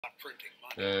printing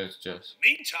money. It's just.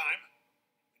 Meantime,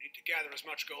 we need to gather as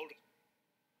much gold.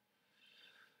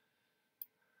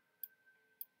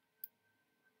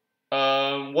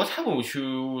 What happen we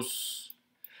choose?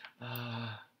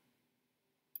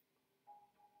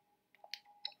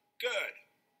 Good.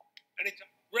 Anytime.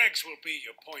 Regs will be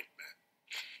your point man.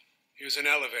 Here's an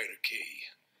elevator key.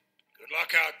 Good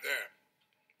luck out there.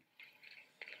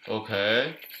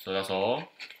 Okay, so that's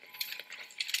all.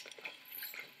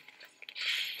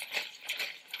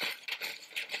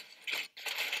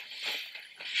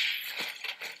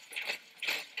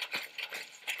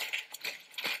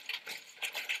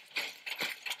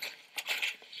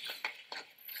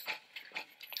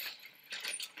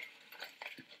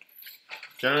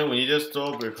 Generally, we need this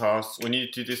gold because we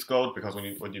need to this gold because we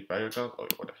need better gold. Oh,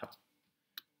 what the hell?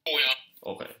 Oh yeah.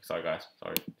 Okay, sorry guys,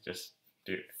 sorry. Just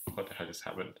what the hell just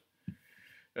happened?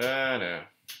 No.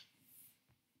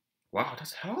 Wow,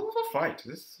 that's a hell of a fight.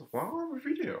 This is a 1 hour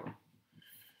video.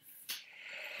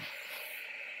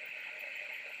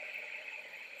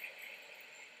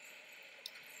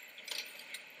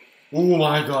 Oh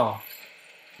my god.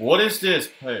 What is this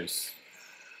place?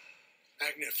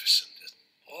 Magnificent.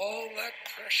 All that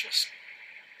precious.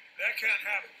 That can't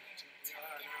happen.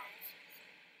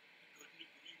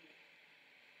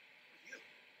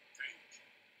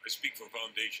 I speak for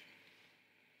Foundation.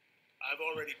 I've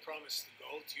already promised the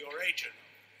gold to your agent.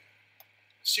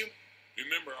 Assume.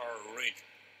 Remember our arrangement.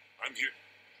 I'm here.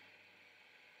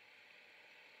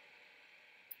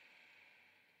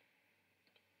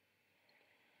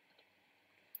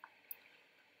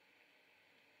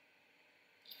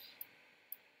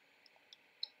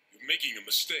 You're making a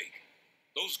mistake.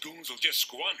 Those goons will just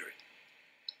squander it.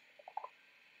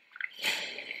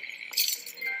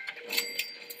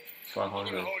 I'm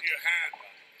 500. gonna hold your hand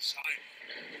while you sign.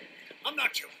 I'm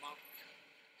not your mom.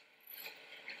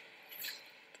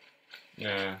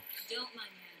 Yeah. Don't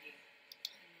mind Maggie.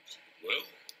 Well,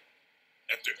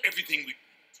 after everything we...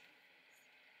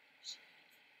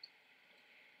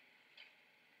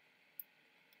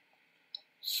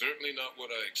 Certainly not what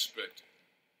I expected.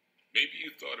 Maybe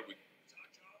you thought it would...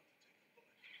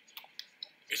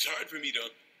 It's hard for me to...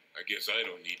 I guess I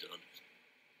don't need to understand.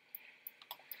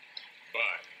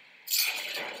 Bye.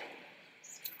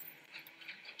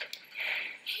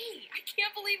 Hey, I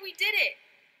can't believe we did it.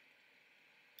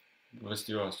 Let's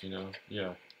do us, you know.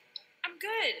 Yeah. I'm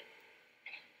good.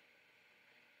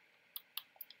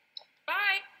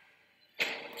 Bye.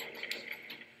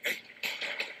 Hey.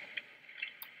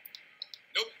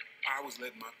 Nope. I was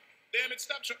letting my... Damn it,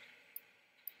 stop trying.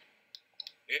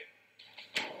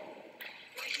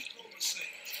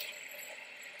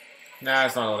 Nah,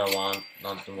 it's not what I want.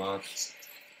 Not too much.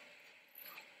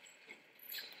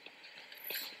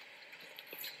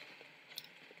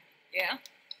 Yeah,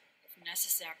 if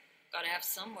necessary. Gotta have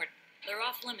somewhere. They're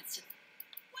off limits to...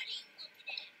 What are you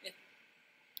looking at?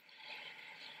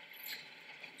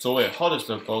 So wait, how does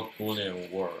the gold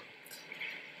bullion work?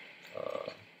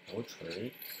 No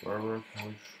trade. Where can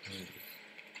we trade?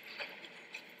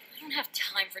 I don't have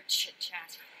time for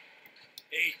chit-chat.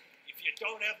 Hey, if you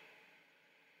don't have...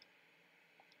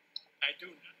 I do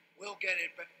not. We'll get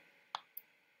it back.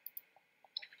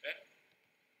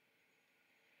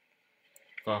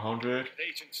 500.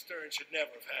 Agent Stern should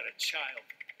never have had a child.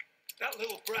 That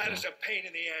little brat is a pain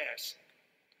in the ass.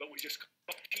 But we just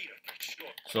caught Peter for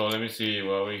sure. So let me see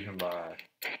what we can buy.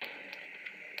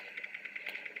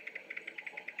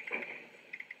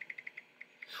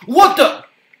 What the?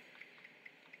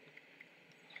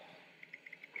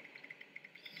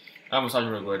 I'm starting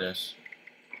to regret this.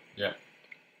 Yeah.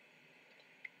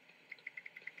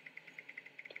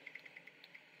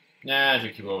 Nah, I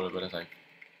should keep over it, but it's like,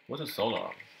 what's a solar?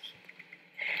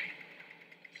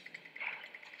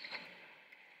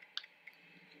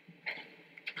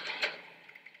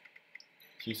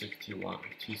 T61,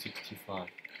 T65. Oh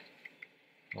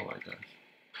my gosh.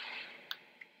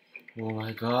 Oh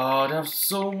my god, I have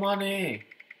so money!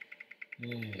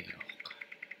 Yeah.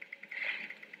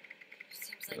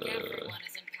 Seems like everyone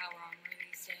is in power armor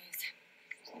these days.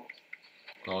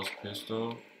 Gauss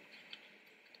pistol.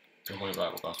 Don't worry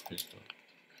about Gauss pistol.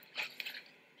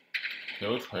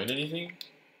 Can we trade anything?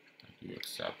 Do you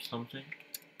accept something?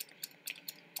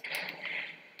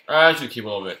 I should keep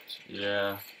all of it.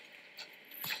 Yeah.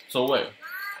 So wait.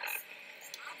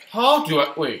 How do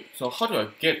I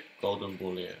get golden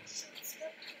bullion?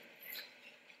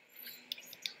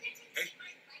 Hey,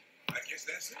 I guess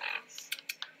that's it.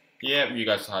 Yeah, you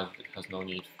guys has no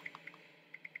need.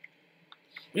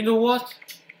 You know what?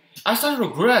 I start to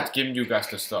regret giving you guys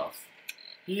the stuff.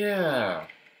 Yeah.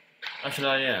 Actually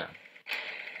I am.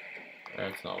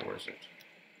 That's not worth it.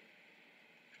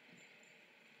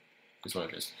 is what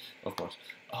it is, of course.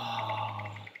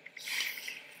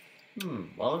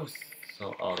 Well, it's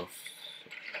so out of.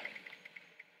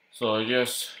 So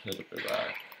yes, a little bit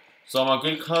back. So my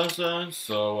good cousin.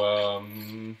 So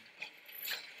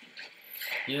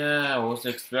yeah, I was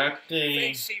expecting.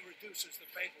 AC reduces the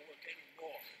paperwork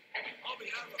anymore. I'll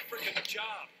be out of a freaking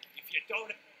job if you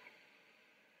don't.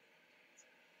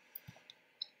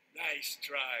 Nice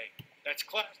try. That's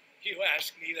class. You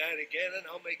ask me that again, and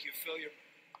I'll make you fill your.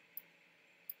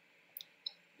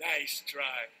 Nice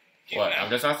try. What? I'm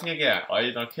just asking again. Are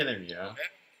you not kidding me? Yeah.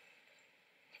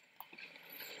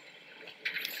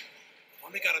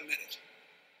 Only got a minute.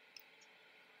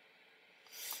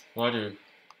 Why do?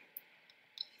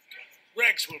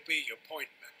 Rex will be your point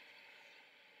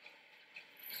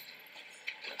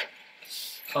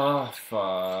man.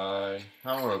 Fine.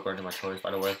 I'm regretting my choice,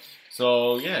 by the way.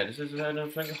 So yeah, this is a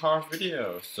Frank Hard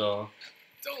video. So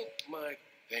Don't mind.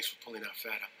 Thanks for pulling out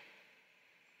fat up.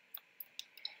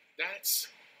 That's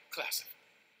classic.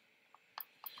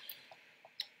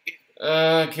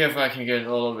 okay, if I can get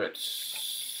a little bit.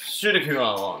 Should have come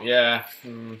along. Yeah.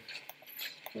 You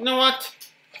know what?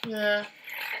 Yeah.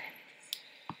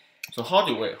 So how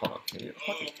do you wait? Hold on. Oh,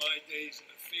 my days in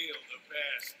the field are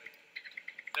past.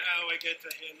 Now I get to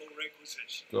handle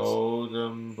requisitions.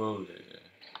 Golden bullet.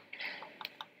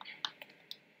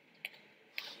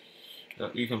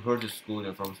 You can purchase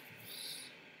schooling from.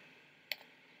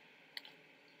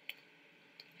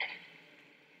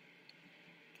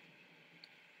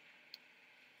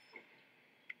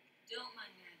 Don't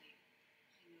mind Mandy.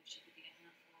 I know she could be a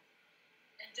handful.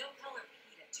 And don't call her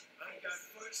Peta to her I face. got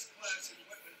first class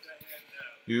equipment to hand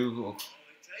out. You. All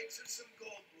it takes is some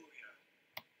gold bullion.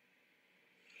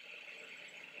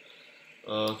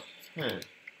 Okay.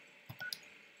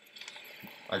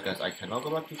 I guess I cannot go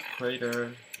back to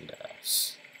crater.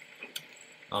 Yes.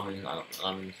 I mean,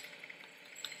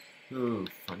 ooh,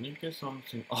 I need to get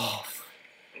something off.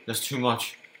 That's too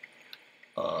much.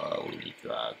 We need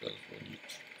dragons. We need.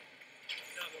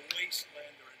 Another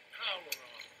wastelander in power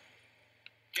on.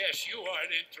 Guess you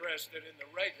aren't interested in the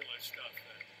regular stuff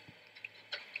then.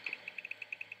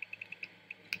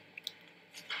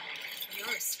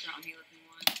 You're a scrawny looking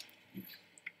one.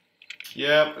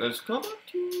 Yeah, let's go back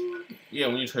to. Yeah,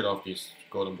 we need to trade off these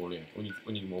golden bullion. We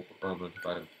need more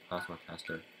multiplied plasma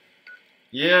caster.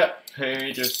 Yeah,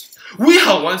 pages. We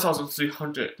have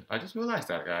 1,300. I just realized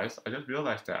that, guys. I just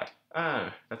realized that.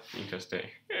 That's interesting.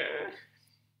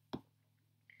 Yeah.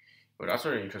 Well, that's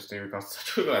very interesting because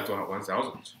I don't have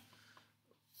 1,000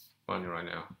 money right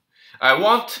now. I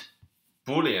want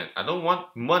bullion. I don't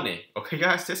want money. Okay,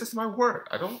 guys, this is my word.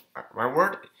 I don't. My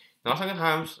word. Not second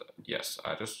times. Yes,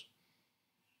 I just.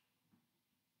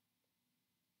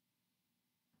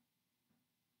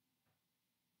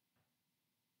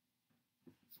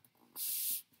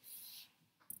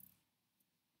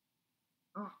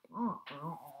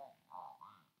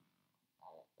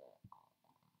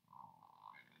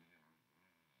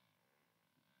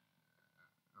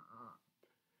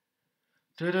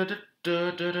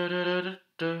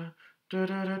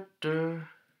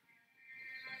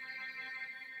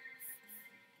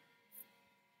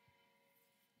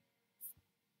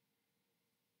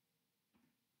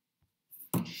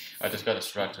 I just got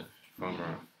distracted from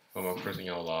a pressing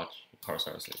out loud car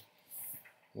seriously.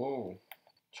 Whoa,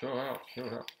 chill out, chill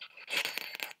out.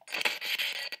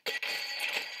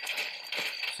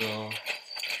 So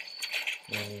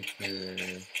I need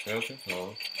to sales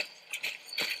control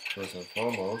first and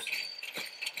foremost.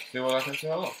 See what I can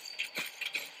sell off.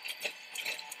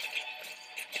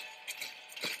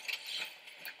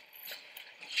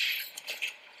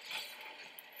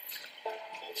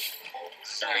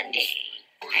 Sunday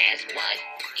has what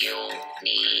you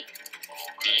need.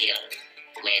 Deal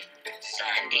with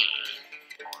Sunday.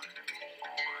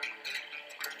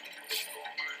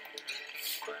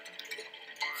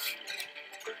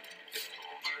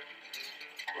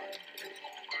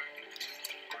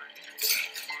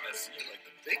 I see you like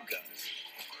the big guns.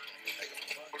 Like a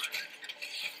punch.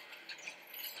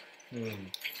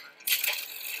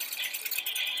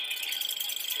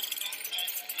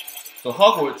 So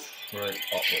Hogwarts, right?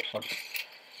 Oh, wait,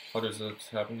 how does it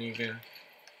happen again?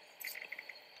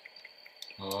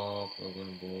 Oh,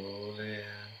 broken bullion.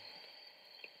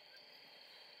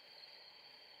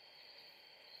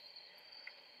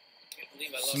 Can't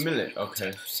believe I lost Smillet, my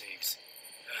okay. saves.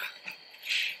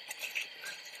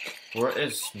 Where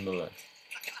is Smillet?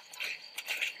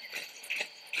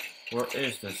 Where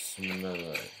is the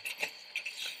Smillet?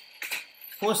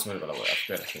 Who is Smillet, by the way? I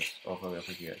forget his. Oh, maybe I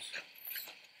think he is.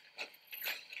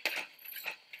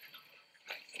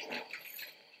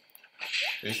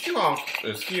 Is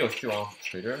he or she on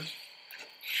trigger?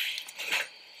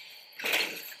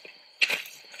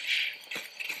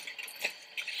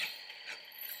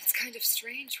 It's kind of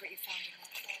strange what you found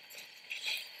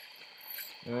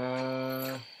in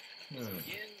that vault.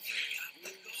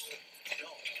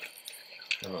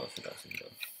 Non, c'est là.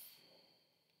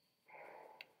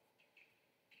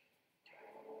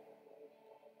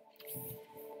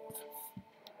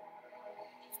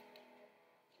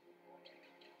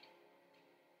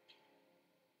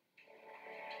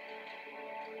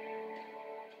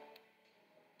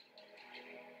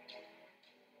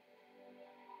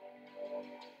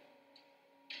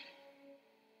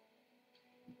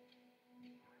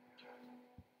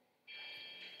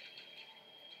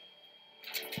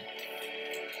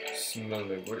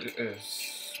 Smelly, where is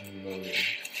Smelly?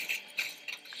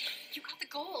 You got the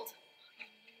gold.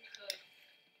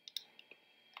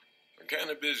 I'm kind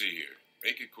of busy here.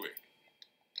 Make it quick.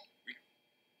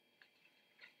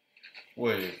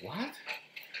 Wait, what?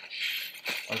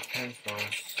 I can't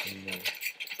find Smelly.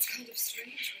 It's kind of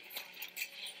strange what you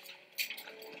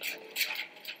found in that vault.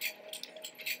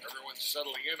 Everyone's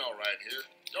settling in all right here.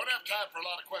 Don't have time for a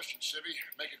lot of questions, Civvy.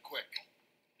 Make it quick.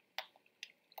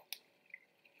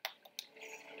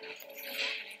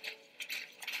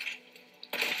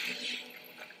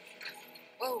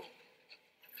 Whoa. I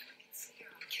can see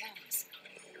her on cameras.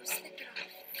 Go snip it off.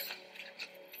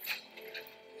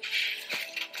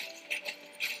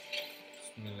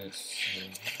 Smelly,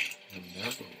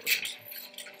 remember words.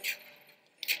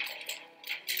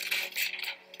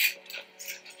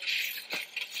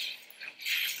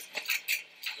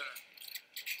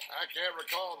 I can't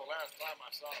recall the last time I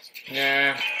saw something.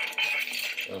 Yeah.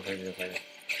 Oh, thank you.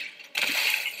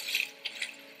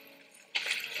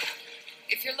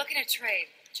 If you're looking at trade,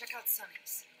 check out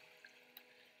Sonny's.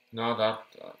 No, that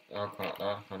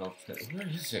kind of. Where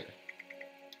is it?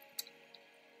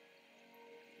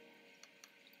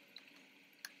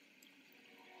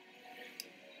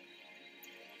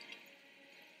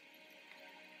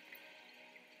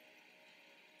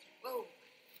 Whoa.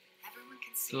 Everyone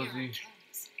can see her on Dozy.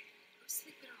 cameras. Go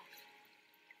snip it off.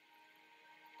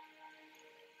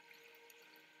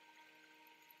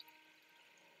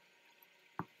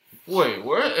 Wait,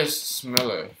 where is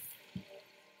Smelly?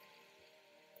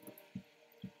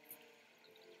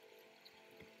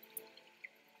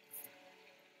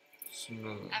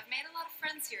 Smelly. I've made a lot of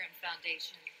friends here in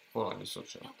Foundation. Hold on, it's so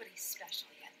chill. Nobody's special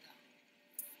yet, though.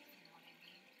 You know what I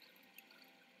mean?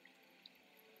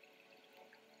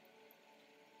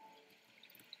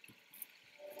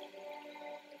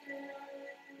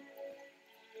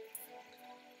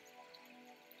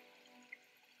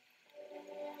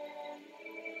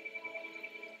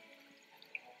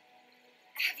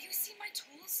 Have you seen my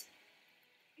tools?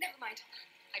 Never mind.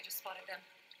 I just spotted them.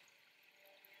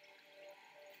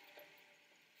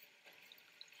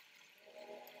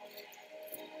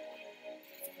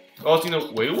 Oh, you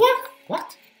know, wait, what?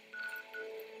 What?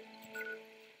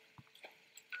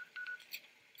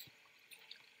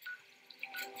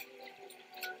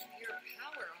 Your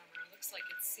power armor looks like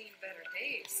it's seen better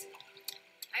days.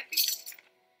 I'd be just...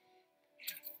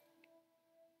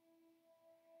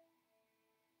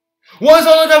 What's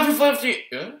all down to 50?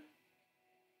 Yeah?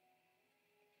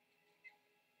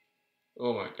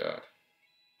 Oh my god.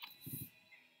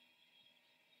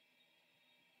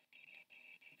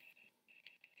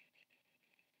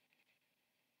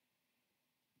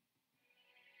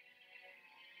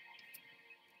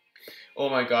 Oh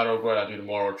my god, oh god, I do the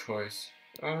moral choice.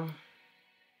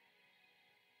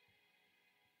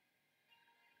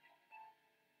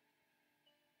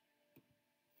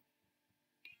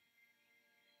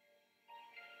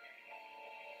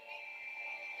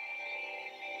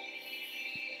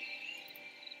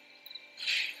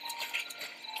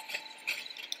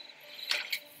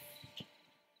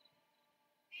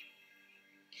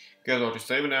 Guess I'll just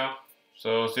save it now.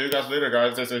 So see you guys later,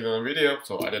 guys. This is another video.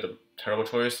 So I did a terrible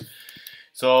choice.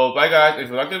 So bye guys. If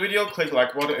you like the video, click the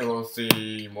like button if you want to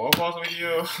see more of the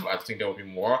video. I think there will be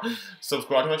more.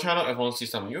 Subscribe to my channel if you want to see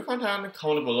some new content.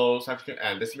 Comment below section,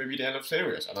 and this may be the end of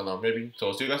series. I don't know, maybe.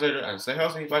 So see you guys later and stay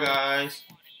healthy. Bye guys.